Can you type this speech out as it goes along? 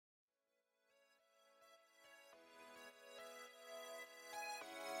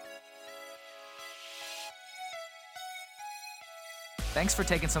Thanks for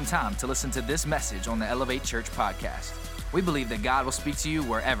taking some time to listen to this message on the Elevate Church podcast. We believe that God will speak to you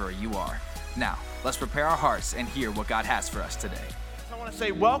wherever you are. Now, let's prepare our hearts and hear what God has for us today. I want to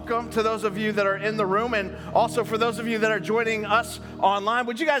say welcome to those of you that are in the room, and also for those of you that are joining us online.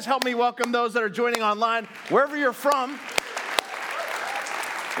 Would you guys help me welcome those that are joining online, wherever you're from?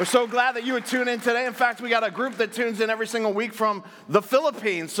 We're so glad that you would tune in today. In fact, we got a group that tunes in every single week from the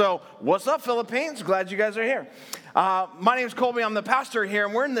Philippines. So what's up, Philippines? Glad you guys are here. My name is Colby. I'm the pastor here,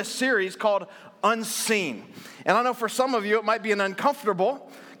 and we're in this series called Unseen. And I know for some of you, it might be an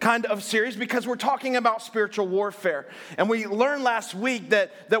uncomfortable kind of series because we're talking about spiritual warfare. And we learned last week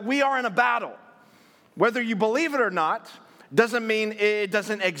that we are in a battle. Whether you believe it or not, doesn't mean it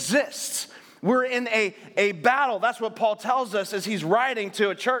doesn't exist. We're in a battle. That's what Paul tells us as he's writing to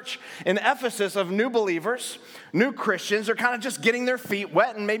a church in Ephesus of new believers, new Christians. They're kind of just getting their feet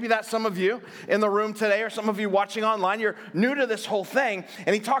wet, and maybe that's some of you in the room today or some of you watching online. You're new to this whole thing,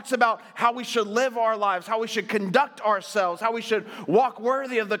 and he talks about how we should live our lives, how we should conduct ourselves, how we should walk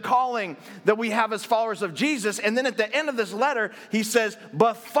worthy of the calling that we have as followers of Jesus. And then at the end of this letter, he says,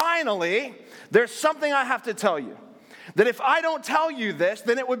 but finally, there's something I have to tell you. That if I don't tell you this,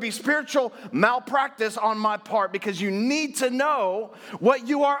 then it would be spiritual malpractice on my part because you need to know what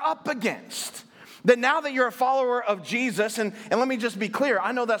you are up against. That now that you're a follower of Jesus, and let me just be clear,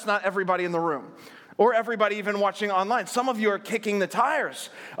 I know that's not everybody in the room or everybody even watching online. Some of you are kicking the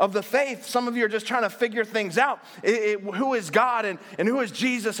tires of the faith. Some of you are just trying to figure things out. Who is God and who is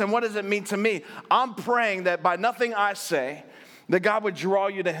Jesus and what does it mean to me? I'm praying that by nothing I say, that God would draw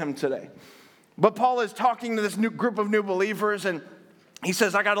you to him today. But Paul is talking to this new group of new believers, and he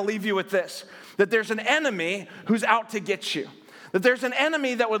says, I got to leave you with this, that there's an enemy who's out to get you. That there's an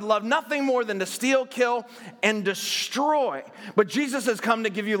enemy that would love nothing more than to steal, kill, and destroy. But Jesus has come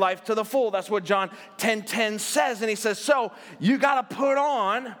to give you life to the full. That's what John 10:10 says. And he says, so you got to put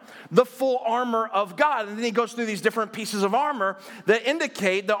on the full armor of God. And then he goes through these different pieces of armor that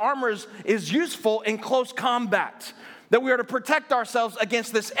indicate the armor is useful in close combat. That we are to protect ourselves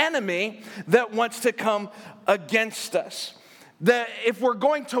against this enemy that wants to come against us. That if we're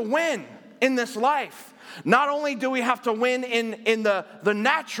going to win in this life, not only do we have to win in the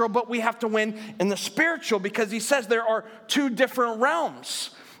natural, but we have to win in the spiritual, because he says there are two different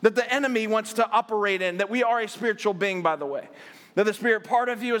realms that the enemy wants to operate in, that we are a spiritual being, by the way. That the spirit part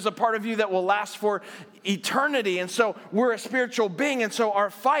of you is a part of you that will last for eternity. And so we're a spiritual being, and so our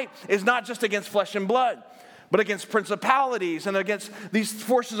fight is not just against flesh and blood, but against principalities and against these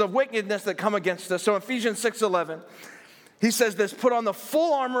forces of wickedness that come against us. So Ephesians 6:11, he says this, put on the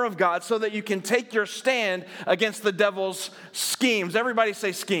full armor of God so that you can take your stand against the devil's schemes. Everybody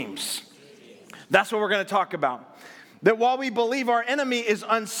say schemes. That's what we're going to talk about. That while we believe our enemy is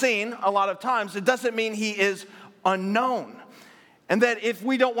unseen a lot of times, it doesn't mean he is unknown. And that if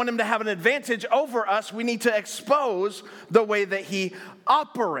we don't want him to have an advantage over us, we need to expose the way that he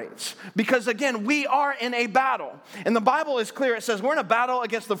operates. Because again, we are in a battle. And the Bible is clear. It says we're in a battle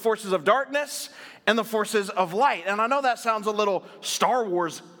against the forces of darkness and the forces of light. And I know that sounds a little Star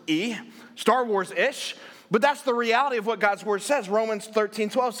Wars-ish, but that's the reality of what God's word says. Romans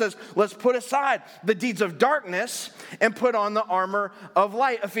 13:12 says, let's put aside the deeds of darkness and put on the armor of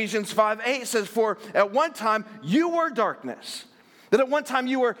light. Ephesians 5:8 says, for at one time you were darkness. That at one time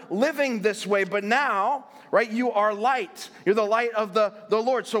you were living this way, but now, right, you are light. You're the light of the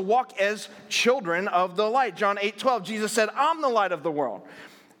Lord. So walk as children of the light. John 8:12, Jesus said, I'm the light of the world.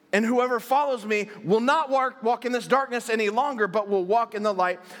 And whoever follows me will not walk in this darkness any longer, but will walk in the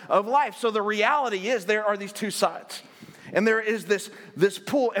light of life. So the reality is there are these two sides. And there is this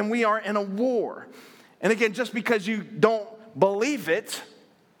pull, and we are in a war. And again, just because you don't believe it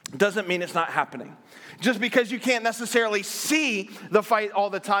doesn't mean it's not happening. Just because you can't necessarily see the fight all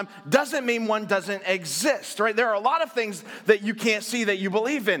the time doesn't mean one doesn't exist, right? There are a lot of things that you can't see that you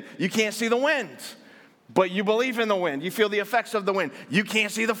believe in. You can't see the wind, but you believe in the wind. You feel the effects of the wind. You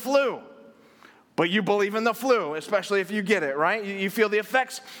can't see the flu, but you believe in the flu, especially if you get it, right? You feel the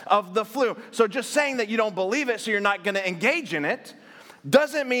effects of the flu. So just saying that you don't believe it so you're not going to engage in it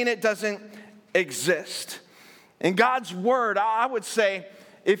doesn't mean it doesn't exist. In God's word, I would say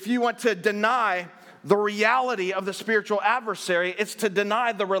if you want to deny the reality of the spiritual adversary, it's to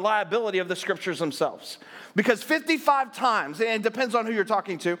deny the reliability of the scriptures themselves. Because 55 times, and it depends on who you're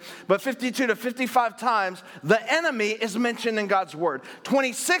talking to, but 52 to 55 times, the enemy is mentioned in God's word.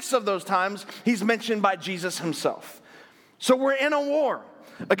 26 of those times, he's mentioned by Jesus himself. So we're in a war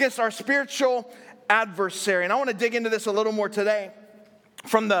against our spiritual adversary. And I want to dig into this a little more today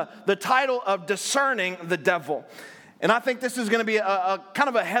from the title of Discerning the Devil. And I think this is going to be a kind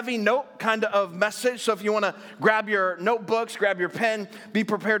of a heavy note kind of message. So if you want to grab your notebooks, grab your pen, be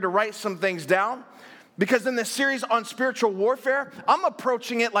prepared to write some things down. Because in this series on spiritual warfare, I'm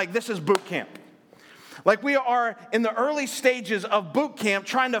approaching it like this is boot camp. Like we are in the early stages of boot camp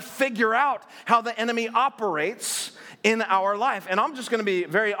trying to figure out how the enemy operates in our life. And I'm just going to be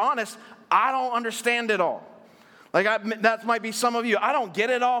very honest, I don't understand it all. That might be some of you. I don't get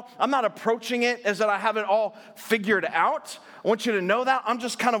it all. I'm not approaching it as that I have it all figured out. I want you to know that. I'm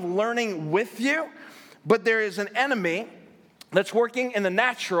just kind of learning with you. But there is an enemy that's working in the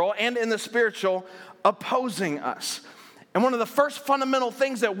natural and in the spiritual opposing us. And one of the first fundamental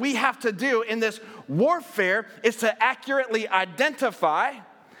things that we have to do in this warfare is to accurately identify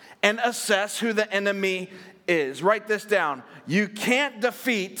and assess who the enemy is. Write this down. You can't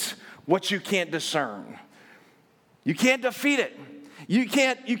defeat what you can't discern. You can't defeat it. You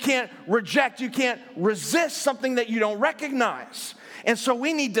can't reject, you can't resist something that you don't recognize. And so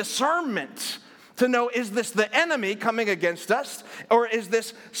we need discernment to know, is this the enemy coming against us, or is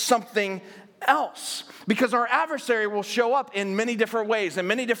this something else? Because our adversary will show up in many different ways, in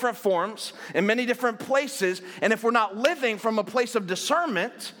many different forms, in many different places. And if we're not living from a place of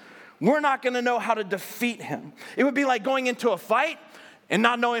discernment, we're not going to know how to defeat him. It would be like going into a fight and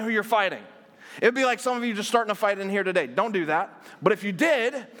not knowing who you're fighting. It would be like some of you just starting a fight in here today. Don't do that. But if you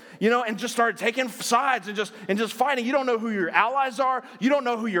did, and just started taking sides and just fighting, you don't know who your allies are. You don't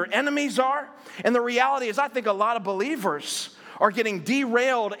know who your enemies are. And the reality is, I think a lot of believers are getting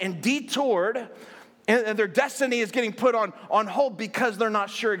derailed and detoured, and their destiny is getting put on hold because they're not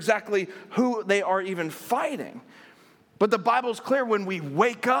sure exactly who they are even fighting. But the Bible's clear, when we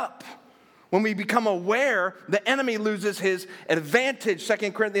wake up, when we become aware, the enemy loses his advantage,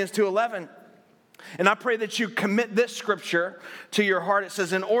 2 Corinthians 2:11. And I pray that you commit this scripture to your heart. It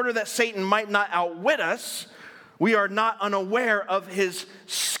says, in order that Satan might not outwit us, we are not unaware of his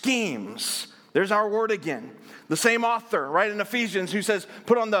schemes. There's our word again. The same author, right, in Ephesians, who says,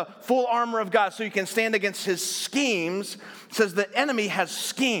 put on the full armor of God so you can stand against his schemes, says the enemy has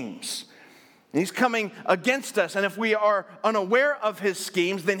schemes. He's coming against us. And if we are unaware of his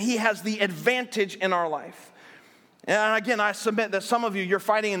schemes, then he has the advantage in our life. And again, I submit that some of you, you're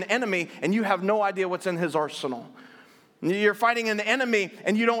fighting an enemy and you have no idea what's in his arsenal. You're fighting an enemy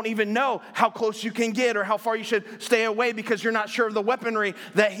and you don't even know how close you can get or how far you should stay away because you're not sure of the weaponry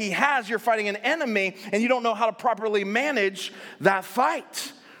that he has. You're fighting an enemy and you don't know how to properly manage that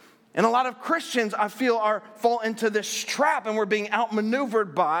fight. And a lot of Christians, I feel, fall into this trap, and we're being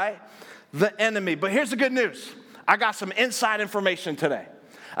outmaneuvered by the enemy. But here's the good news. I got some inside information today.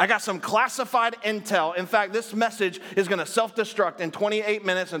 I got some classified intel. In fact, this message is going to self-destruct in 28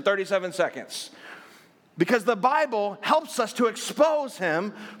 minutes and 37 seconds. Because the Bible helps us to expose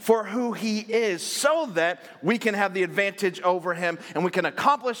him for who he is so that we can have the advantage over him and we can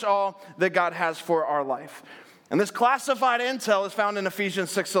accomplish all that God has for our life. And this classified intel is found in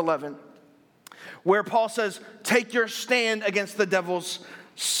Ephesians 6:11, where Paul says, take your stand against the devil's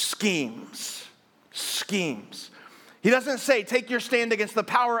schemes. Schemes. He doesn't say take your stand against the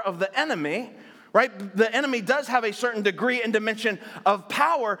power of the enemy, right? The enemy does have a certain degree and dimension of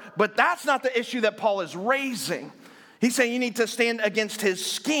power, but that's not the issue that Paul is raising. He's saying you need to stand against his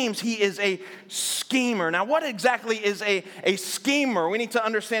schemes. He is a schemer. Now, what exactly is a schemer? We need to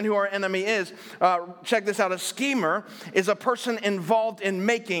understand who our enemy is. Check this out. A schemer is a person involved in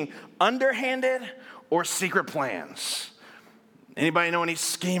making underhanded or secret plans. Anybody know any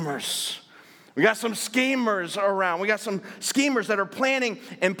schemers? We got some schemers around. We got some schemers that are planning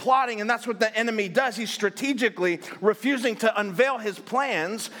and plotting, and that's what the enemy does. He's strategically refusing to unveil his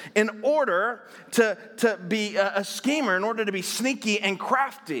plans in order to be a schemer, in order to be sneaky and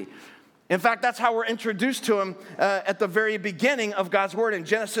crafty. In fact, that's how we're introduced to him at the very beginning of God's word. In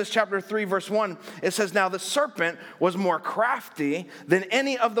Genesis chapter 3, verse 1, it says, now the serpent was more crafty than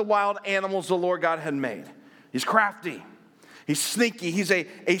any of the wild animals the Lord God had made. He's crafty. He's sneaky. He's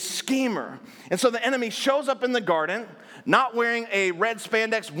a schemer. And so the enemy shows up in the garden, not wearing a red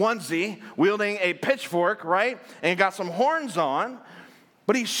spandex onesie, wielding a pitchfork, right? And got some horns on.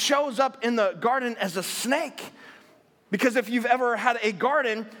 But he shows up in the garden as a snake. Because if you've ever had a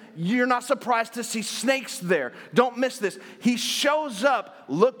garden, you're not surprised to see snakes there. Don't miss this. He shows up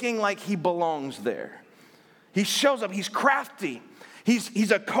looking like he belongs there. He shows up. He's crafty.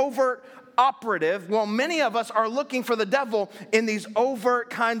 He's a covert operative. Well, many of us are looking for the devil in these overt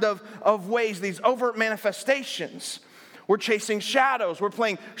kind of ways, these overt manifestations. We're chasing shadows. We're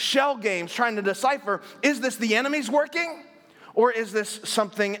playing shell games, trying to decipher, is this the enemy's working? Or is this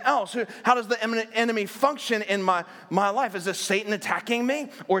something else? How does the enemy function in my life? Is this Satan attacking me?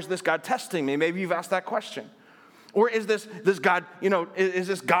 Or is this God testing me? Maybe you've asked that question. Or is this God, is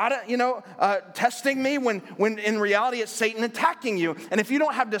this God, testing me when in reality it's Satan attacking you? And if you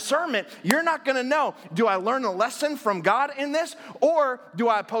don't have discernment, you're not going to know, do I learn a lesson from God in this, or do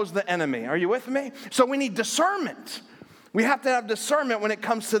I oppose the enemy? Are you with me? So we need discernment. We have to have discernment when it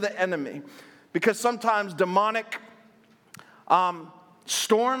comes to the enemy, because sometimes demonic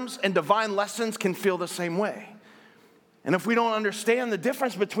storms and divine lessons can feel the same way. And if we don't understand the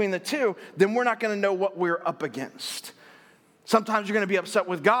difference between the two, then we're not going to know what we're up against. Sometimes you're going to be upset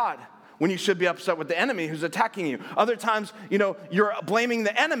with God when you should be upset with the enemy who's attacking you. Other times, you're blaming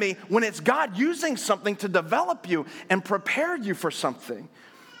the enemy when it's God using something to develop you and prepare you for something.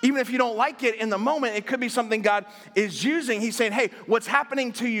 Even if you don't like it in the moment, it could be something God is using. He's saying, hey, what's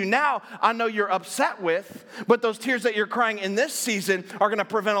happening to you now, I know you're upset with, but those tears that you're crying in this season are going to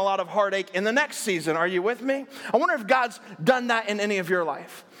prevent a lot of heartache in the next season. Are you with me? I wonder if God's done that in any of your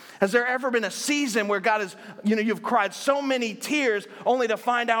life. Has there ever been a season where God has, you've cried so many tears only to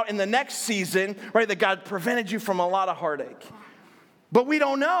find out in the next season, right, that God prevented you from a lot of heartache? But we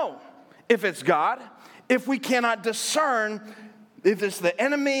don't know if it's God, if we cannot discern if it's the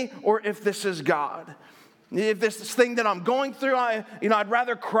enemy or if this is God. If this thing that I'm going through, I'd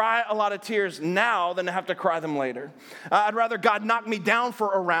rather cry a lot of tears now than to have to cry them later. I'd rather God knock me down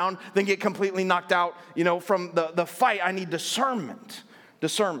for a round than get completely knocked out, from the fight. I need discernment.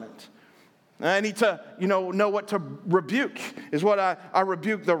 Discernment. I need to, know what to rebuke. Is what I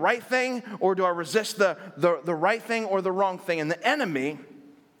rebuke the right thing, or do I resist the right thing or the wrong thing? And the enemy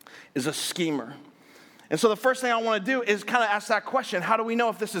is a schemer. And so the first thing I want to do is kind of ask that question. How do we know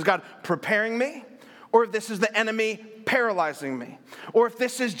if this is God preparing me, or if this is the enemy paralyzing me, or if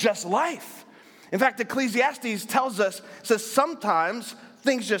this is just life? In fact, Ecclesiastes says sometimes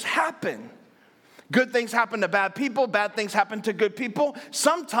things just happen. Good things happen to bad people, bad things happen to good people.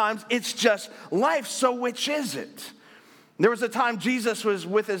 Sometimes it's just life, so which is it? There was a time Jesus was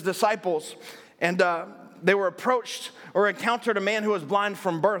with his disciples, and they were approached or encountered a man who was blind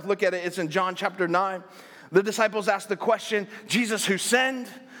from birth. Look at it, it's in John chapter 9. The disciples asked the question, Jesus, who sinned?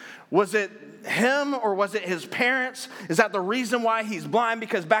 Was it him or was it his parents? Is that the reason why he's blind?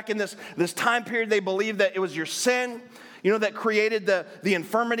 Because back in this time period, they believed that it was your sin, that created the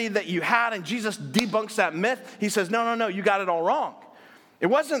infirmity that you had. And Jesus debunks that myth. He says, no, you got it all wrong. It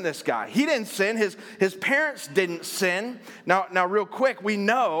wasn't this guy. He didn't sin. His parents didn't sin. Now, real quick, we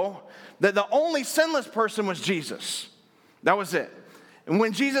know that the only sinless person was Jesus. That was it. And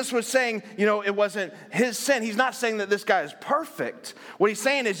when Jesus was saying, it wasn't his sin, he's not saying that this guy is perfect. What he's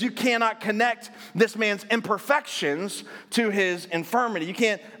saying is you cannot connect this man's imperfections to his infirmity. You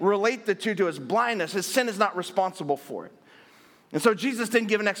can't relate the two to his blindness. His sin is not responsible for it. And so Jesus didn't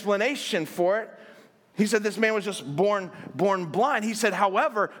give an explanation for it. He said this man was just born blind. He said,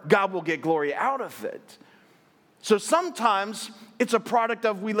 however, God will get glory out of it. So sometimes it's a product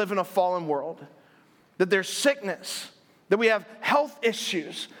of we live in a fallen world, that there's sickness, that we have health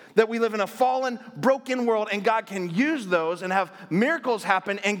issues, that we live in a fallen, broken world, and God can use those and have miracles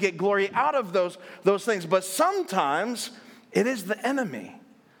happen and get glory out of those things. But sometimes it is the enemy.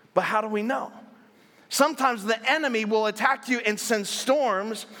 But how do we know? Sometimes the enemy will attack you and send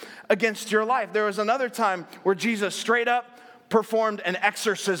storms against your life. There was another time where Jesus straight up performed an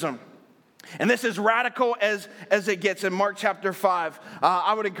exorcism. And this is radical as it gets in Mark chapter 5.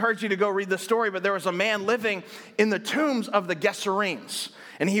 I would encourage you to go read the story, but there was a man living in the tombs of the Gerasenes.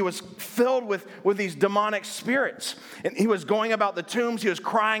 And he was filled with these demonic spirits. And he was going about the tombs. He was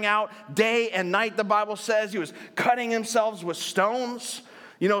crying out day and night, the Bible says. He was cutting himself with stones,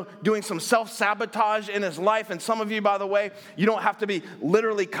 doing some self-sabotage in his life. And some of you, by the way, you don't have to be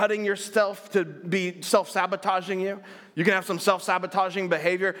literally cutting yourself to be self-sabotaging you. You can have some self-sabotaging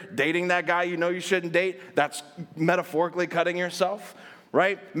behavior, dating that guy you shouldn't date. That's metaphorically cutting yourself,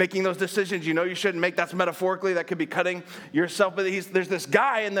 right? Making those decisions you shouldn't make. That's metaphorically, that could be cutting yourself. But there's this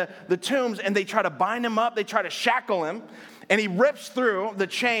guy in the tombs, and they try to bind him up. They try to shackle him. And he rips through the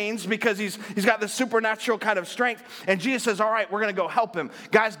chains because he's got this supernatural kind of strength. And Jesus says, all right, we're going to go help him.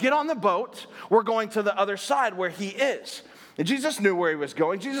 Guys, get on the boat. We're going to the other side where he is. And Jesus knew where he was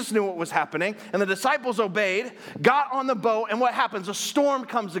going. Jesus knew what was happening. And the disciples obeyed, got on the boat, and what happens? A storm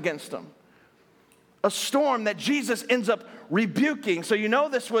comes against them. A storm that Jesus ends up rebuking. So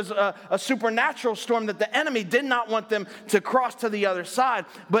this was a supernatural storm that the enemy did not want them to cross to the other side.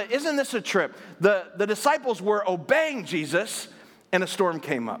 But isn't this a trip? The disciples were obeying Jesus, and a storm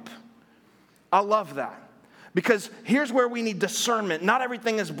came up. I love that. Because here's where we need discernment. Not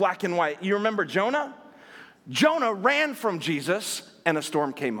everything is black and white. You remember Jonah? Jonah ran from Jesus, and a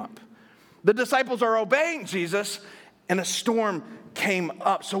storm came up. The disciples are obeying Jesus, and a storm came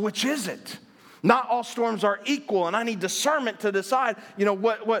up. So which is it? Not all storms are equal, and I need discernment to decide,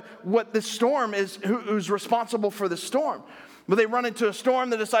 what this storm is, who's responsible for the storm. But they run into a storm,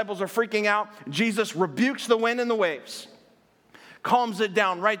 the disciples are freaking out. Jesus rebukes the wind and the waves, calms it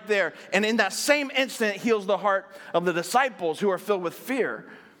down right there, and in that same instant heals the heart of the disciples who are filled with fear.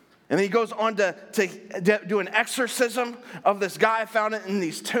 And then he goes on to do an exorcism of this guy found it in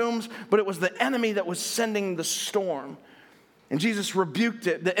these tombs, but it was the enemy that was sending the storm. And Jesus rebuked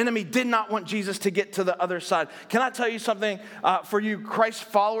it. The enemy did not want Jesus to get to the other side. Can I tell you something? For you Christ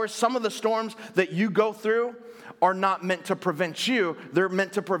followers, some of the storms that you go through are not meant to prevent you. They're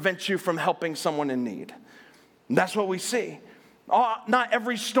meant to prevent you from helping someone in need. And that's what we see. Not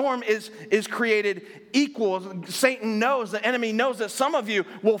every storm is created equal. Satan knows, the enemy knows that some of you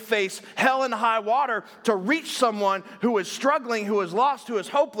will face hell and high water to reach someone who is struggling, who is lost, who is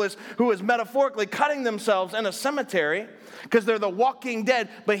hopeless, who is metaphorically cutting themselves in a cemetery because they're the walking dead.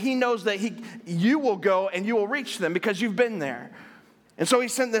 But he knows that you will go and you will reach them because you've been there. And so he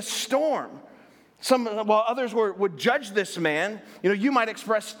sent this storm. While others would judge this man, you might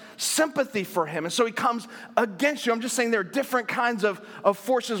express sympathy for him. And so he comes against you. I'm just saying there are different kinds of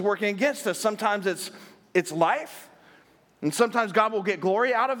forces working against us. Sometimes it's life. And sometimes God will get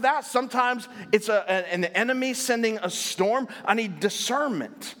glory out of that. Sometimes it's an enemy sending a storm. I need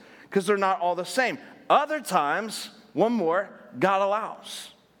discernment because they're not all the same. Other times, one more, God allows.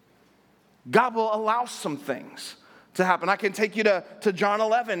 God will allow some things to happen. I can take you to John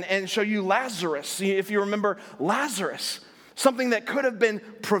 11 and show you Lazarus. If you remember Lazarus, something that could have been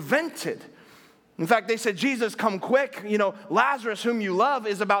prevented. In fact, they said, Jesus, come quick. Lazarus, whom you love,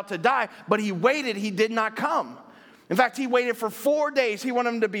 is about to die. But he waited. He did not come. In fact, he waited for 4 days. He wanted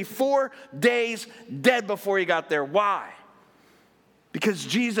him to be 4 days dead before he got there. Why? Because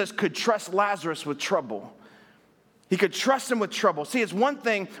Jesus could trust Lazarus with trouble. He could trust him with trouble. See, it's one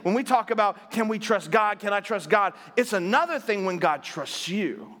thing when we talk about, can we trust God? Can I trust God? It's another thing when God trusts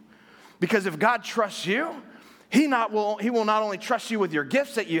you. Because if God trusts you, he will not only trust you with your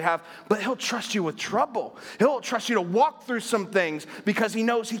gifts that you have, but he'll trust you with trouble. He'll trust you to walk through some things because he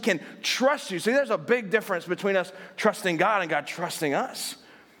knows he can trust you. See, there's a big difference between us trusting God and God trusting us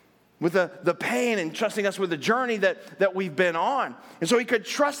with the pain and trusting us with the journey that we've been on. And so he could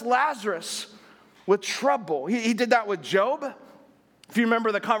trust Lazarus with trouble. He did that with Job. If you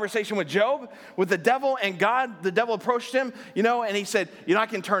remember the conversation with Job, with the devil and God, the devil approached him, and he said, I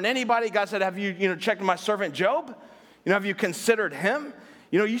can turn anybody. God said, have you checked my servant Job? Have you considered him?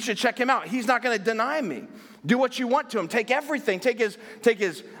 You should check him out. He's not going to deny me. Do what you want to him. Take everything. Take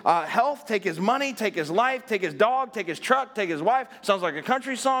his health, take his money, take his life, take his dog, take his truck, take his wife. Sounds like a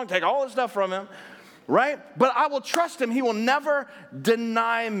country song. Take all this stuff from him, right? But I will trust him. He will never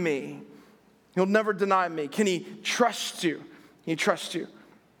deny me. He'll never deny me. Can he trust you? He trusts you.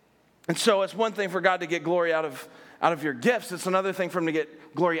 And so it's one thing for God to get glory out of your gifts. It's another thing for him to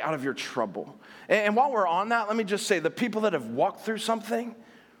get glory out of your trouble. And while we're on that, let me just say, the people that have walked through something,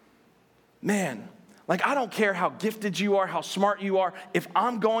 man, I don't care how gifted you are, how smart you are. If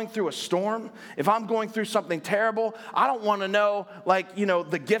I'm going through a storm, if I'm going through something terrible, I don't want to know,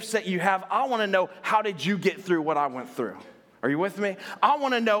 the gifts that you have. I want to know, how did you get through what I went through? Are you with me? I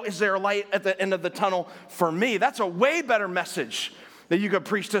want to know, is there a light at the end of the tunnel for me? That's a way better message that you could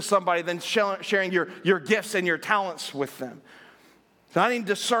preach to somebody than sharing your gifts and your talents with them. So I need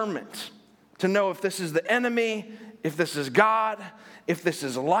discernment to know if this is the enemy, if this is God, if this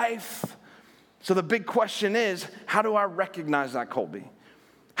is life. So the big question is, how do I recognize that, Colby?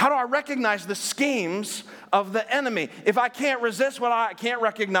 How do I recognize the schemes of the enemy? If I can't resist what I can't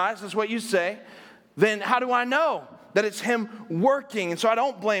recognize, that's what you say, then how do I know that it's him working? And so I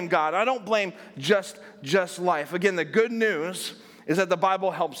don't blame God. I don't blame just life. Again, the good news is that the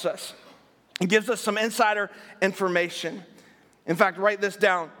Bible helps us. It gives us some insider information. In fact, write this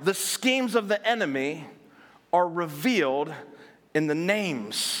down. The schemes of the enemy are revealed in the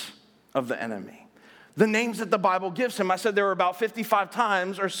names of the enemy. The names that the Bible gives him. I said there were about 55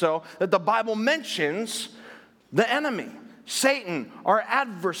 times or so that the Bible mentions the enemy, Satan, our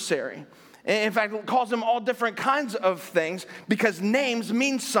adversary. In fact, it calls them all different kinds of things because names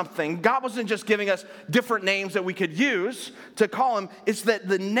mean something. God wasn't just giving us different names that we could use to call him. It's that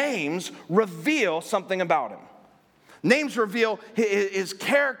the names reveal something about him. Names reveal his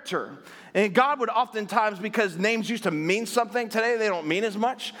character. And God would oftentimes, because names used to mean something, today they don't mean as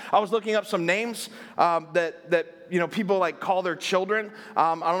much. I was looking up some names that people call their children.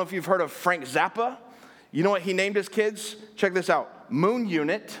 I don't know if you've heard of Frank Zappa. You know what he named his kids? Check this out. Moon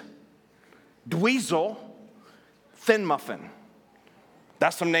Unit, Dweezil, Thin Muffin.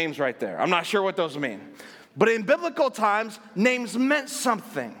 That's some names right there. I'm not sure what those mean. But in biblical times, names meant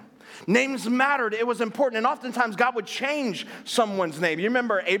something. Names mattered. It was important. And oftentimes God would change someone's name. You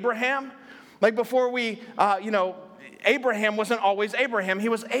remember Abraham? Like before Abraham wasn't always Abraham. He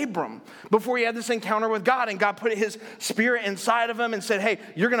was Abram before he had this encounter with God, and God put his spirit inside of him and said, hey,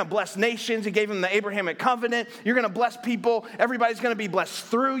 you're going to bless nations. He gave him the Abrahamic covenant. You're going to bless people. Everybody's going to be blessed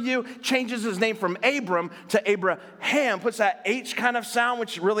through you. Changes his name from Abram to Abraham. Puts that H kind of sound,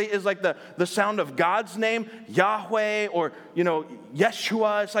 which really is like the sound of God's name, Yahweh, or,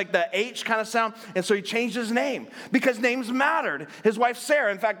 Yeshua. It's like the H kind of sound. And so he changed his name because names mattered. His wife,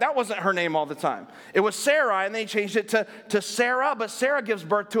 Sarah, in fact, that wasn't her name all the time. It was Sarai, and they changed it to Sarah, but Sarah gives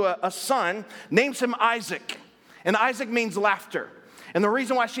birth to a son, names him Isaac. And Isaac means laughter. And the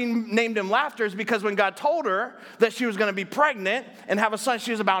reason why she named him laughter is because when God told her that she was going to be pregnant and have a son,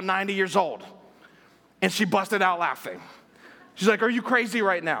 she was about 90 years old. And she busted out laughing. She's like, are you crazy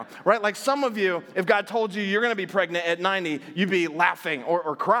right now? Right? Like some of you, if God told you you're going to be pregnant at 90, you'd be laughing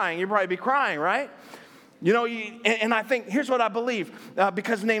or crying. You'd probably be crying, right? And I think, here's what I believe,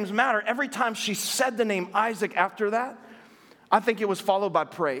 because names matter. Every time she said the name Isaac after that, I think it was followed by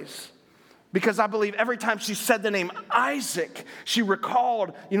praise. Because I believe every time she said the name Isaac, she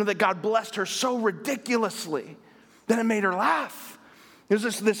recalled, that God blessed her so ridiculously that it made her laugh.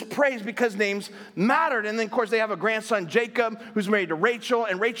 There's this praise because names mattered. And then, of course, they have a grandson, Jacob, who's married to Rachel.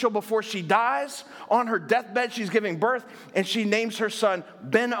 And Rachel, before she dies, on her deathbed, she's giving birth, and she names her son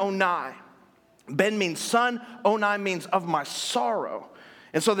Ben-Oni. Ben means son, Oni means of my sorrow.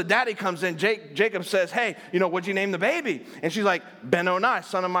 And so the daddy comes in, Jacob says, hey, what'd you name the baby? And she's like, Ben-Oni,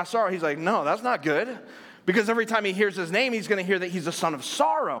 son of my sorrow. He's like, no, that's not good. Because every time he hears his name, he's going to hear that he's a son of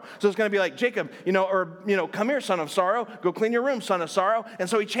sorrow. So it's going to be like, Jacob, come here, son of sorrow. Go clean your room, son of sorrow. And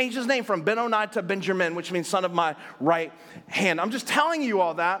so he changed his name from Ben-Oni to Benjamin, which means son of my right hand. I'm just telling you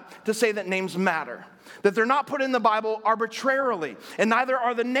all that to say that names matter. That they're not put in the Bible arbitrarily. And neither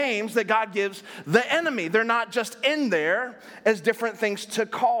are the names that God gives the enemy. They're not just in there as different things to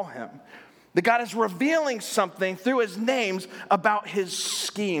call him. That God is revealing something through his names about his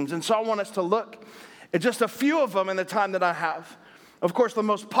schemes. And so I want us to look at just a few of them in the time that I have. Of course, the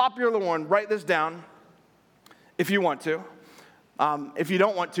most popular one, write this down if you want to. If you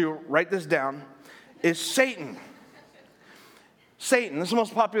don't want to, write this down, is Satan. Satan, this is the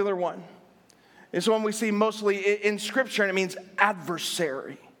most popular one. It's one we see mostly in Scripture, and it means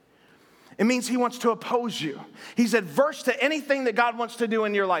adversary. It means he wants to oppose you. He's adverse to anything that God wants to do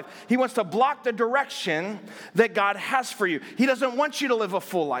in your life. He wants to block the direction that God has for you. He doesn't want you to live a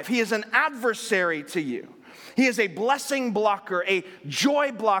full life. He is an adversary to you. He is a blessing blocker, a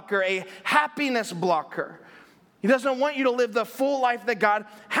joy blocker, a happiness blocker. He doesn't want you to live the full life that God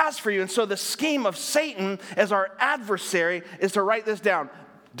has for you. And so the scheme of Satan as our adversary is to write this down: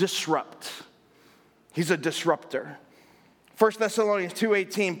 disrupt. He's a disruptor. 1 Thessalonians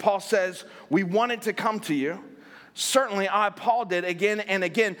 2:18, Paul says, we wanted to come to you. Certainly I, Paul, did again and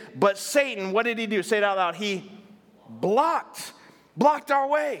again. But Satan, what did he do? Say it out loud. He blocked our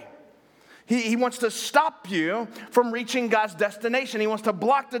way. He wants to stop you from reaching God's destination. He wants to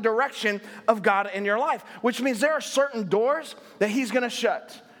block the direction of God in your life, which means there are certain doors that he's going to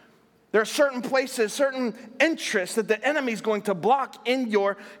shut. There are certain places, certain interests that the enemy's going to block in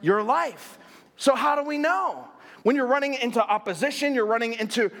your life. So how do we know? When you're running into opposition, you're running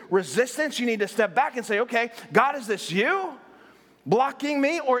into resistance, you need to step back and say, okay, God, is this you blocking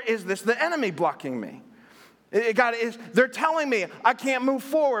me, or is this the enemy blocking me? They're telling me I can't move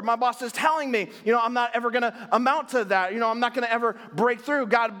forward. My boss is telling me, I'm not ever going to amount to that. I'm not going to ever break through.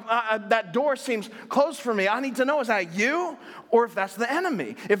 God, that door seems closed for me. I need to know, is that you or if that's the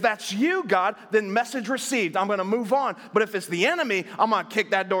enemy? If that's you, God, then message received. I'm going to move on. But if it's the enemy, I'm going to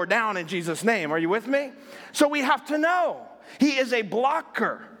kick that door down in Jesus' name. Are you with me? So we have to know he is a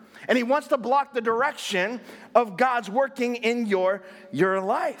blocker. And he wants to block the direction of God's working in your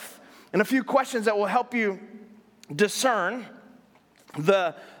life. And a few questions that will help you discern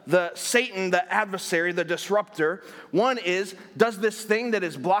the Satan, the adversary, the disruptor. One is, does this thing that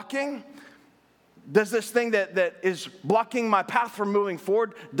is blocking, does this thing that is blocking my path from moving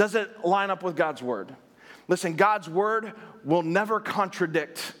forward, does it line up with God's word? Listen, God's word will never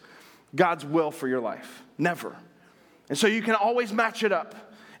contradict God's will for your life. Never. And so you can always match it up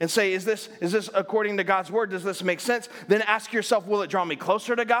and say, is this according to God's word? Does this make sense? Then ask yourself, will it draw me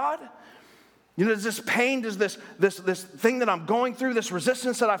closer to God? Does this pain, does this thing that I'm going through, this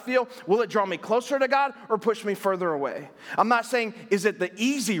resistance that I feel, will it draw me closer to God or push me further away? I'm not saying, is it the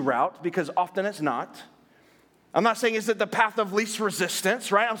easy route? Because often it's not. I'm not saying, is it the path of least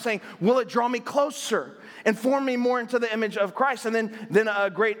resistance, right? I'm saying, will it draw me closer and form me more into the image of Christ? And then a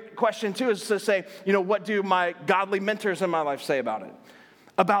great question too is to say, what do my godly mentors in my life say about it?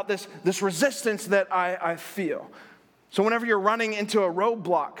 about this resistance that I feel. So whenever you're running into a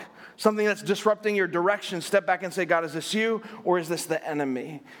roadblock, something that's disrupting your direction, step back and say, God, is this you or is this the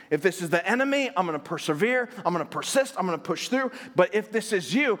enemy? If this is the enemy, I'm going to persevere, I'm going to persist, I'm going to push through. But if this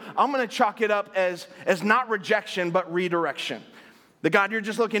is you, I'm going to chalk it up as not rejection, but redirection. That God, you're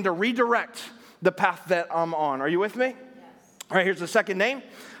just looking to redirect the path that I'm on. Are you with me? Yes. All right, here's the second name.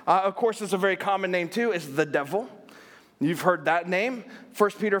 Of course, it's a very common name too, is the devil. You've heard that name. 1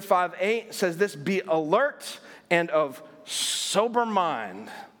 Peter 5:8 says this, be alert and of sober mind.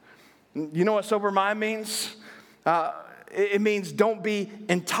 You know what sober mind means? It means don't be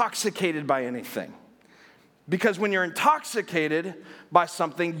intoxicated by anything. Because when you're intoxicated by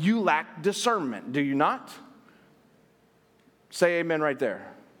something, you lack discernment. Do you not? Say amen right there.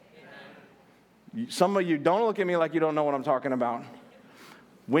 Amen. Some of you, don't look at me like you don't know what I'm talking about.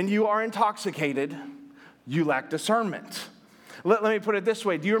 When you are intoxicated, you lack discernment. Let me put it this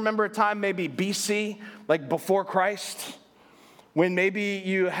way. Do you remember a time maybe BC, like before Christ? When maybe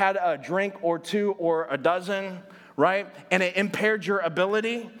you had a drink or two or a dozen, right? And it impaired your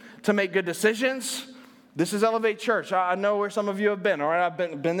ability to make good decisions. This is Elevate Church. I know where some of you have been, all right?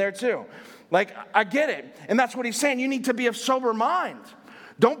 I've been there too. Like, I get it. And that's what he's saying. You need to be of sober mind.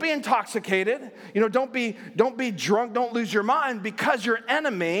 Don't be intoxicated. Don't be drunk. Don't lose your mind because your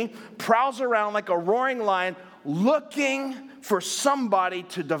enemy prowls around like a roaring lion looking for somebody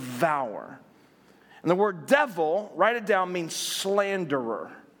to devour. And the word devil, write it down, means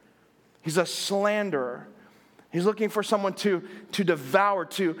slanderer. He's a slanderer. He's looking for someone to devour,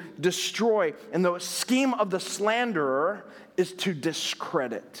 to destroy. And the scheme of the slanderer is to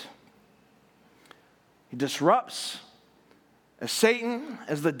discredit. He disrupts. As Satan,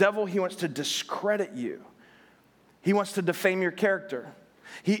 as the devil, he wants to discredit you. He wants to defame your character.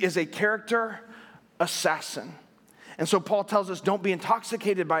 He is a character assassin. And so Paul tells us don't be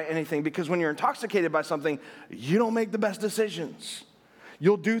intoxicated by anything, because when you're intoxicated by something, you don't make the best decisions.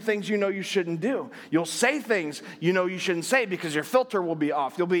 You'll do things you know you shouldn't do. You'll say things you know you shouldn't say because your filter will be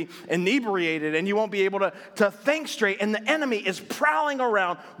off. You'll be inebriated and you won't be able to think straight. And the enemy is prowling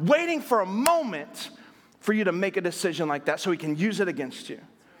around waiting for a moment for you to make a decision like that so he can use it against you.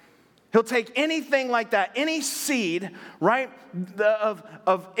 He'll take anything like that, any seed, right,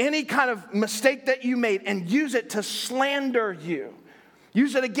 of any kind of mistake that you made and use it to slander you.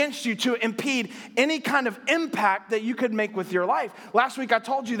 Use it against you to impede any kind of impact that you could make with your life. Last week I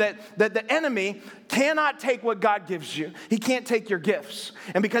told you that the enemy cannot take what God gives you. He can't take your gifts.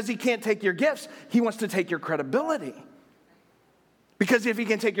 And because he can't take your gifts, he wants to take your credibility. Because if he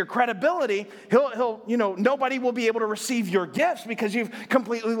can take your credibility, he'll nobody will be able to receive your gifts because you've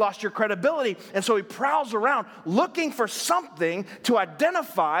completely lost your credibility. And so he prowls around looking for something to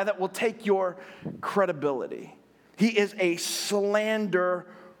identify that will take your credibility. He is a slanderer.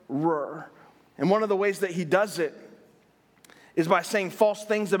 And one of the ways that he does it is by saying false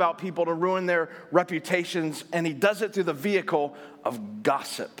things about people to ruin their reputations. And he does it through the vehicle of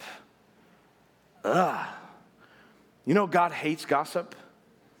gossip. You know, God hates gossip.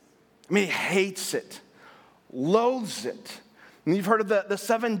 I mean, he hates it, loathes it. And you've heard of the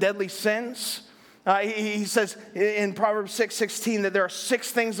 7 deadly sins. He says in Proverbs 6:16 that there are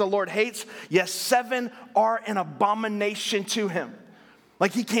 6 things the Lord hates. Yes, 7 are an abomination to him.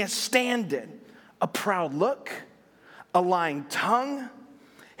 Like he can't stand it. A proud look, a lying tongue,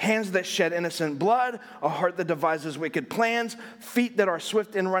 hands that shed innocent blood, a heart that devises wicked plans, feet that are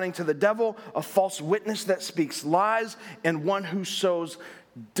swift in running to the devil, a false witness that speaks lies, and one who sows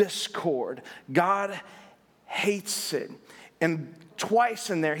discord. God hates it. And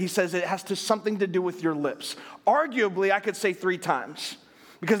twice in there, he says it has something to do with your lips. Arguably, I could say 3 times.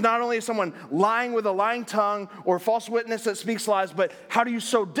 Because not only is someone lying with a lying tongue or a false witness that speaks lies, but how do you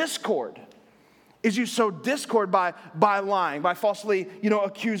sow discord? Is you sow discord by lying, by falsely,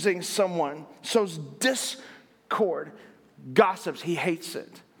 accusing someone. Sows discord, gossips, he hates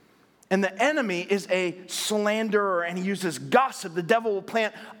it. And the enemy is a slanderer and he uses gossip. The devil will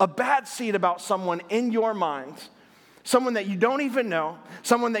plant a bad seed about someone in your mind. Someone that you don't even know,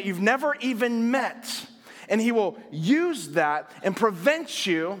 someone that you've never even met. And he will use that and prevent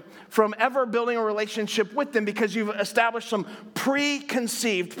you from ever building a relationship with them because you've established some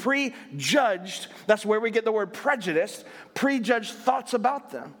preconceived, prejudged, that's where we get the word prejudice, prejudged thoughts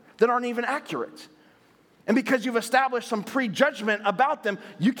about them that aren't even accurate. And because you've established some prejudgment about them,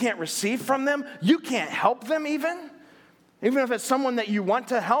 you can't receive from them, you can't help them even if it's someone that you want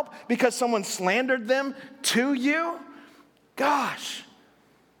to help because someone slandered them to you. Gosh.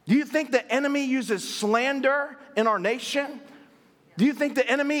 Do you think the enemy uses slander in our nation? Do you think the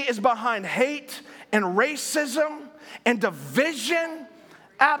enemy is behind hate and racism and division?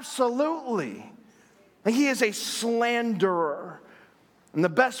 Absolutely. And he is a slanderer. And the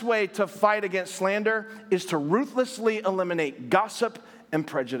best way to fight against slander is to ruthlessly eliminate gossip and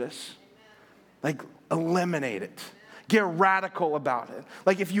prejudice. Like, eliminate it. Get radical about it.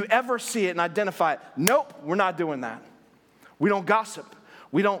 Like, if you ever see it and identify it, nope, we're not doing that. We don't gossip.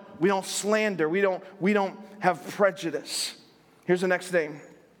 We don't slander. We don't have prejudice. Here's the next thing.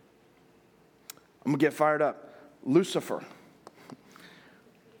 I'm going to get fired up. Lucifer.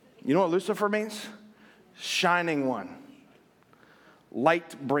 You know what Lucifer means? Shining one.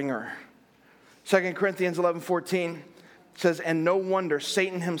 Light bringer. 2 Corinthians 11:14 says, and no wonder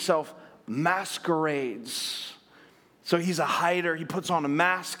Satan himself masquerades. So he's a hider. He puts on a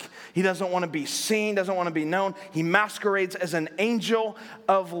mask. He doesn't want to be seen, doesn't want to be known. He masquerades as an angel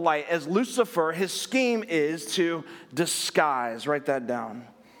of light. As Lucifer, his scheme is to disguise. Write that down.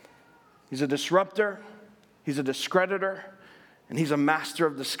 He's a disruptor. He's a discreditor. And he's a master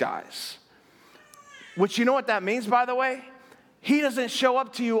of disguise. Which, you know what that means, by the way? He doesn't show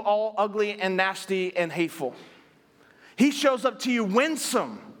up to you all ugly and nasty and hateful. He shows up to you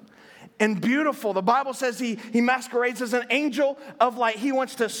winsome and beautiful. The Bible says he masquerades as an angel of light. He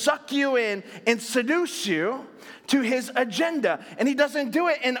wants to suck you in and seduce you to his agenda. And he doesn't do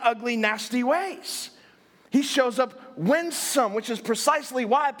it in ugly, nasty ways. He shows up winsome, which is precisely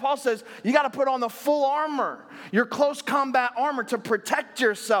why Paul says you got to put on the full armor, your close combat armor to protect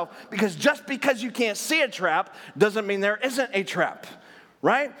yourself. Because just because you can't see a trap doesn't mean there isn't a trap,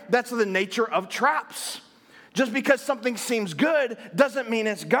 right? That's the nature of traps. Just because something seems good doesn't mean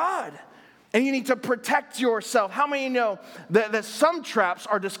it's God. And you need to protect yourself. How many know that some traps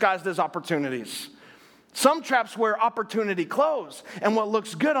are disguised as opportunities? Some traps wear opportunity clothes. And what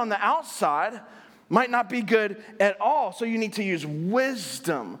looks good on the outside might not be good at all. So you need to use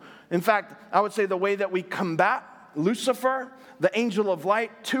wisdom. In fact, I would say the way that we combat Lucifer, the angel of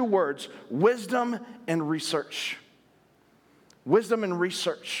light, 2 words: wisdom and research. Wisdom and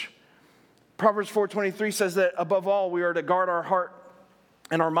research. Proverbs 4:23 says that above all we are to guard our heart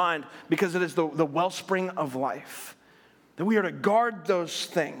and our mind because it is the wellspring of life. That we are to guard those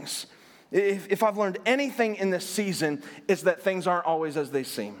things. If I've learned anything in this season, it's that things aren't always as they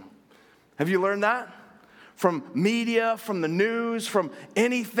seem. Have you learned that? From media, from the news, from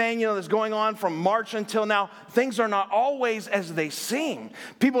anything that's going on from March until now, things are not always as they seem.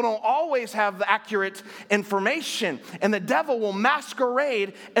 People don't always have the accurate information. And the devil will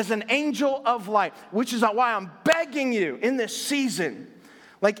masquerade as an angel of light, which is why I'm begging you in this season,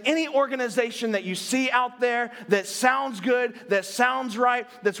 like any organization that you see out there that sounds good, that sounds right,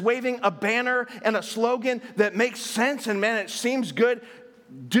 that's waving a banner and a slogan that makes sense and man, it seems good,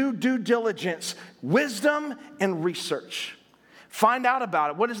 do due diligence, wisdom and research. Find out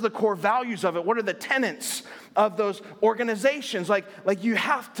about it. What is the core values of it? What are the tenets of those organizations? Like you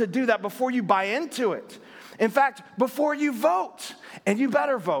have to do that before you buy into it. In fact, before you vote, and you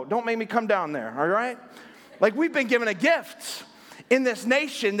better vote. Don't make me come down there, all right? Like we've been given a gift in this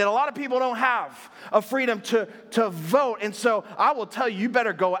nation that a lot of people don't have, of freedom to vote. And so I will tell you, you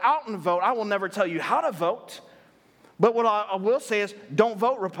better go out and vote. I will never tell you how to vote. But what I will say is, don't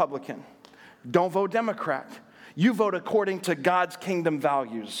vote Republican. Don't vote Democrat. You vote according to God's kingdom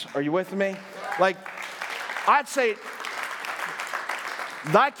values. Are you with me? Like, I'd say,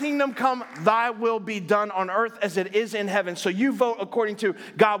 thy kingdom come, thy will be done on earth as it is in heaven. So you vote according to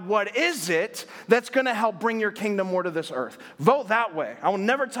God, what is it that's going to help bring your kingdom more to this earth? Vote that way. I will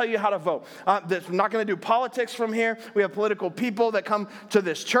never tell you how to vote. I'm not going to do politics from here. We have political people that come to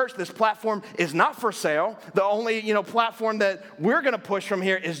this church. This platform is not for sale. The only, platform that we're going to push from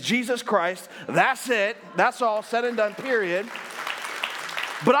here is Jesus Christ. That's it. That's all said and done, period.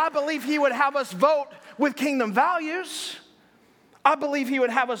 But I believe he would have us vote with kingdom values. I believe he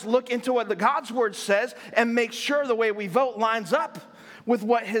would have us look into what God's word says and make sure the way we vote lines up with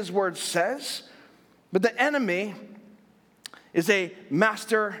what his word says. But the enemy is a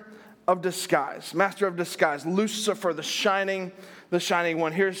master of disguise. Master of disguise. Lucifer, the shining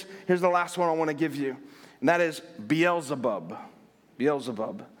one. Here's the last one I want to give you. And that is Beelzebub.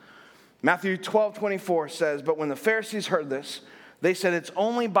 Beelzebub. Matthew 12:24 says, but when the Pharisees heard this, they said, it's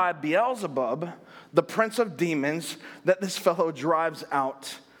only by Beelzebub, the prince of demons, that this fellow drives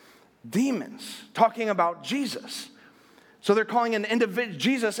out demons. Talking about Jesus. So they're calling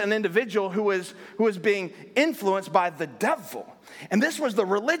Jesus an individual who is being influenced by the devil. And this was the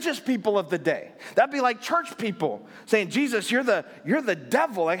religious people of the day. That'd be like church people saying, Jesus, you're the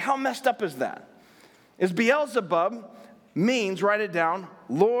devil. Like, how messed up is that? Is Beelzebub means, write it down,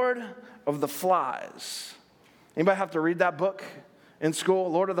 Lord of the Flies. Anybody have to read that book in school,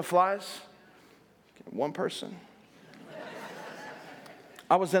 Lord of the Flies? One person.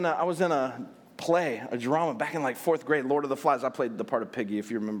 I was in a play, a drama back in like 4th grade, Lord of the Flies. I played the part of Piggy, if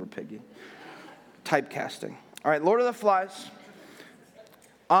you remember Piggy. Typecasting. All right, Lord of the Flies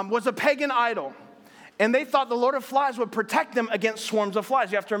was a pagan idol. And they thought the Lord of Flies would protect them against swarms of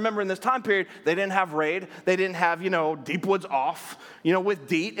flies. You have to remember in this time period, they didn't have Raid. They didn't have, Deep Woods Off, with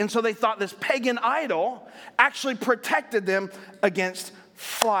DEET. And so they thought this pagan idol actually protected them against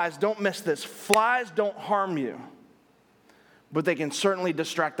flies. Don't miss this. Flies don't harm you, but they can certainly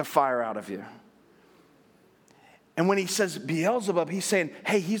distract the fire out of you. And when he says Beelzebub, he's saying,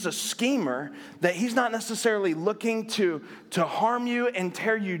 hey, he's a schemer, that he's not necessarily looking to harm you and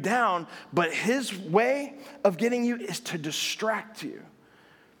tear you down, but his way of getting you is to distract you.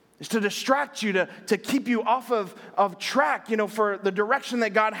 It's to distract you, to keep you off of track, for the direction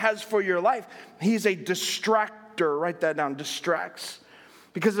that God has for your life. He's a distractor. Write that down, distracts.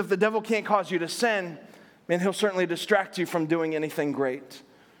 Because if the devil can't cause you to sin, man, he'll certainly distract you from doing anything great,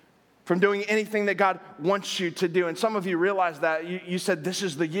 from doing anything that God wants you to do. And some of you realize that. You said, this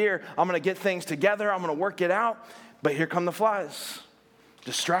is the year. I'm going to get things together. I'm going to work it out. But here come the flies,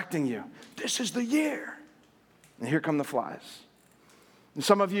 distracting you. This is the year. And here come the flies. And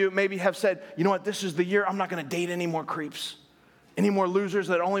some of you maybe have said, you know what, this is the year. I'm not going to date any more creeps, any more losers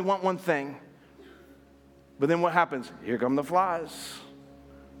that only want one thing. But then what happens? Here come the flies,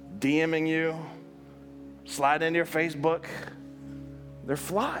 DMing you, slide into your Facebook. They're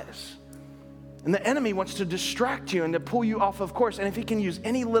flies. And the enemy wants to distract you and to pull you off of course. And if he can use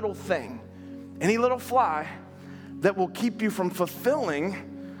any little thing, any little fly that will keep you from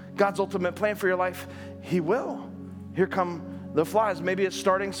fulfilling God's ultimate plan for your life, he will. Here come the flies. Maybe it's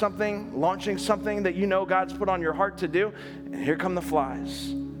starting something, launching something that God's put on your heart to do. And here come the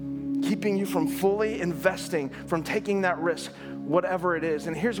flies, keeping you from fully investing, from taking that risk, whatever it is.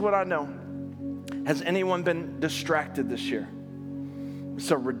 And here's what I know. Has anyone been distracted this year? It's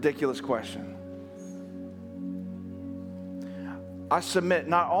a ridiculous question. I submit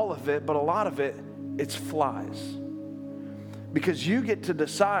not all of it, but a lot of it, it's flies. Because you get to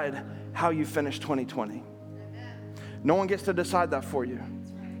decide how you finish 2020. No one gets to decide that for you.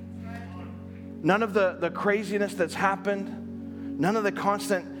 None of the craziness that's happened, none of the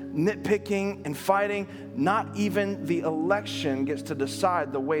constant nitpicking and fighting, not even the election gets to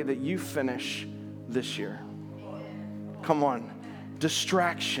decide the way that you finish this year. Come on.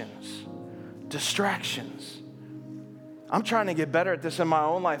 Distractions. I'm trying to get better at this in my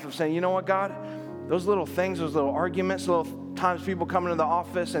own life of saying, you know what, God? Those little things, those little arguments, little times people come into the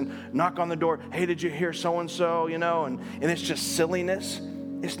office and knock on the door, hey, did you hear so-and-so, and it's just silliness.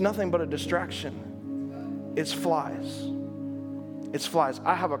 It's nothing but a distraction. It's flies. It's flies.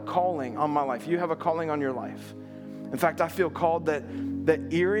 I have a calling on my life. You have a calling on your life. In fact, I feel called that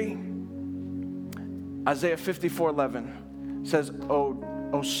Erie, Isaiah 54:11, says,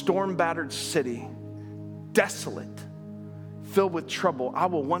 oh storm-battered city, desolate, filled with trouble, I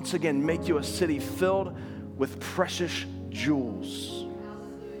will once again make you a city filled with precious jewels.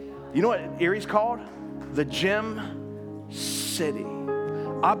 You know what Erie's called? The Gem City.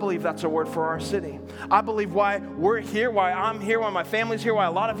 I believe that's a word for our city. I believe why we're here, why I'm here, why my family's here, why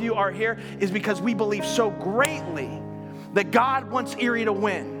a lot of you are here, is because we believe so greatly that God wants Erie to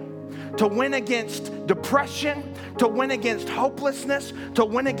win against depression, to win against hopelessness, to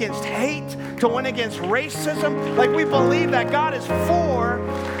win against hate, to win against racism. Like, we believe that God is for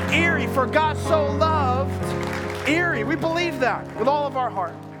Erie, for God so loved Erie. We believe that with all of our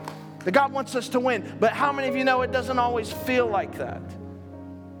heart, that God wants us to win. But how many of you know it doesn't always feel like that?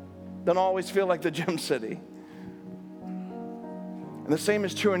 Doesn't always feel like the Gem City. And the same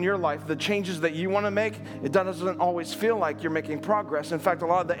is true in your life. The changes that you want to make, it doesn't always feel like you're making progress. In fact, a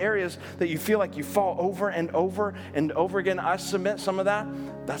lot of the areas that you feel like you fall over and over and over again, I submit some of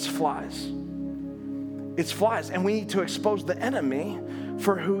that's flies. It's flies. And we need to expose the enemy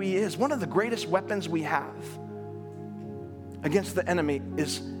for who he is. One of the greatest weapons we have against the enemy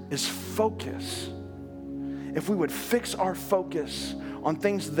is focus. If we would fix our focus on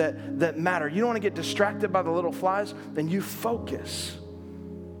things that matter. You don't want to get distracted by the little flies, then you focus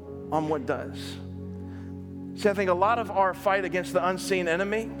on what does. See, I think a lot of our fight against the unseen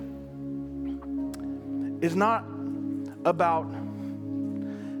enemy is not about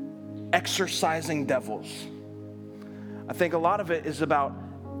exercising devils. I think a lot of it is about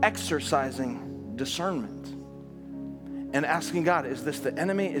exercising discernment and asking God, is this the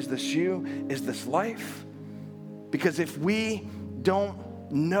enemy? Is this you? Is this life? Because if we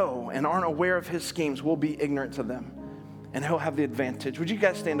don't know and aren't aware of his schemes, we'll be ignorant to them, and he'll have the advantage. Would you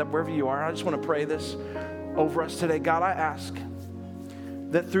guys stand up wherever you are? I just want to pray this over us today. God, I ask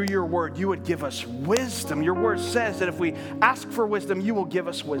that through your word, you would give us wisdom. Your word says that if we ask for wisdom, you will give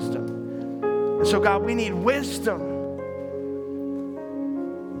us wisdom. And so, God, we need wisdom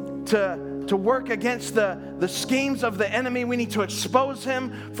to work against the schemes of the enemy. We need to expose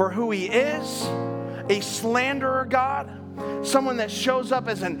him for who he is, a slanderer, God, someone that shows up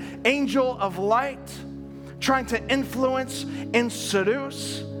as an angel of light, trying to influence and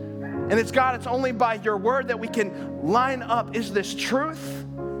seduce. And it's, God, it's only by your word that we can line up, is this truth?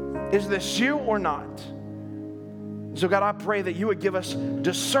 Is this you or not? So, God, I pray that you would give us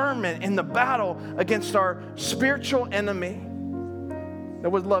discernment in the battle against our spiritual enemy that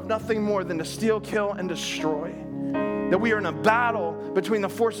would love nothing more than to steal, kill, and destroy. That we are in a battle between the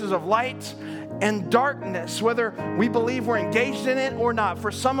forces of light and darkness, whether we believe we're engaged in it or not.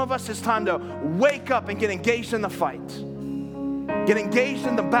 For some of us, it's time to wake up and get engaged in the fight. Get engaged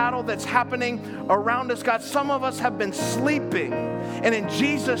in the battle that's happening around us, God. Some of us have been sleeping. And in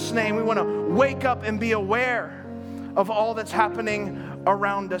Jesus' name, we want to wake up and be aware of all that's happening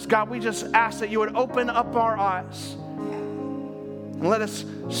around us. God, we just ask that you would open up our eyes and let us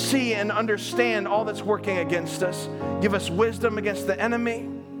see and understand all that's working against us. Give us wisdom against the enemy.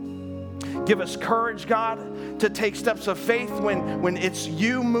 Give us courage, God, to take steps of faith when it's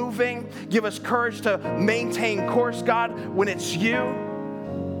you moving. Give us courage to maintain course, God, when it's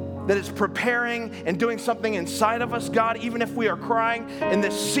you that is preparing and doing something inside of us, God. Even if we are crying in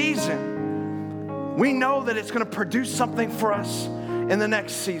this season, we know that it's going to produce something for us in the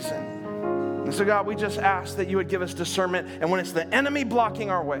next season. And so, God, we just ask that you would give us discernment. And when it's the enemy blocking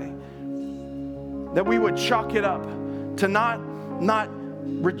our way, that we would chalk it up to not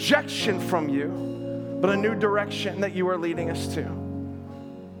rejection from you, but a new direction that you are leading us to.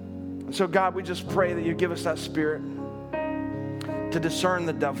 And so, God, we just pray that you give us that spirit to discern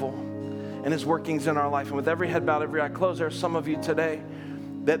the devil and his workings in our life. And with every head bowed, every eye closed, there are some of you today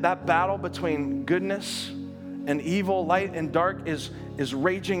that battle between goodness and evil, light and dark is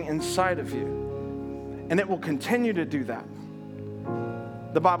raging inside of you. And it will continue to do that.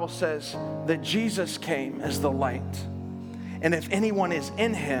 The Bible says that Jesus came as the light. And if anyone is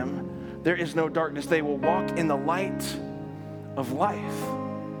in him, there is no darkness. They will walk in the light of life.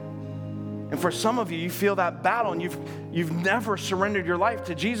 And for some of you, you feel that battle and you've never surrendered your life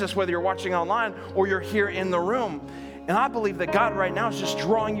to Jesus, whether you're watching online or you're here in the room. And I believe that God right now is just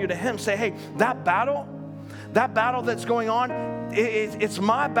drawing you to him. Say, hey, that battle that's going on, it's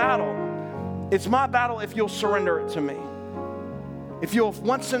my battle. It's my battle if you'll surrender it to me. If you'll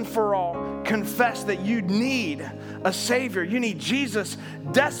once and for all confess that you need a Savior, you need Jesus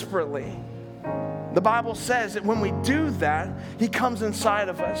desperately. The Bible says that when we do that, he comes inside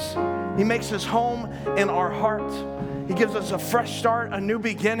of us. He makes his home in our heart. He gives us a fresh start, a new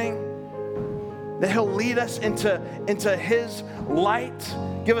beginning. That he'll lead us into his light.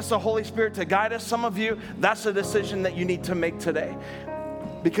 Give us the Holy Spirit to guide us. Some of you, that's a decision that you need to make today.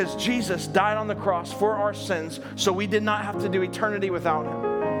 Because Jesus died on the cross for our sins, so we did not have to do eternity without him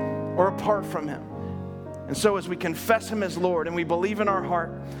or apart from him. And so as we confess him as Lord and we believe in our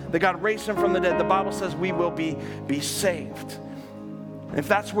heart that God raised him from the dead, the Bible says we will be saved. And if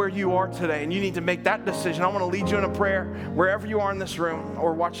that's where you are today and you need to make that decision, I want to lead you in a prayer wherever you are in this room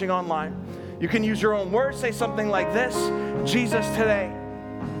or watching online. You can use your own words, say something like this: Jesus, today,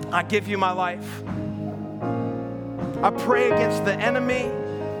 I give you my life. I pray against the enemy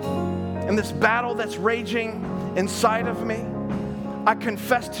and this battle that's raging inside of me. I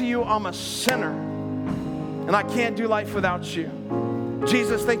confess to you I'm a sinner and I can't do life without you.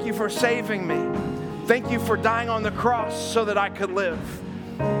 Jesus, thank you for saving me. Thank you for dying on the cross so that I could live.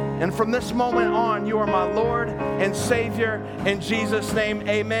 And from this moment on, you are my Lord and Savior. In Jesus' name,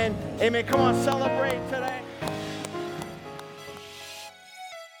 amen. Amen. Come on, celebrate today.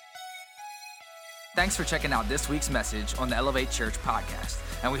 Thanks for checking out this week's message on the Elevate Church podcast,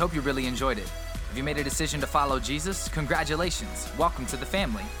 and we hope you really enjoyed it. If you made a decision to follow Jesus, congratulations. Welcome to the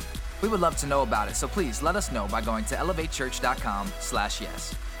family. We would love to know about it, so please let us know by going to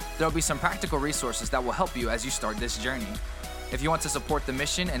elevatechurch.com/yes. There will be some practical resources that will help you as you start this journey. If you want to support the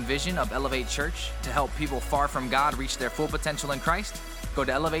mission and vision of Elevate Church to help people far from God reach their full potential in Christ, go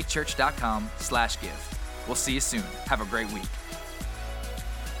to elevatechurch.com/give. We'll see you soon. Have a great week.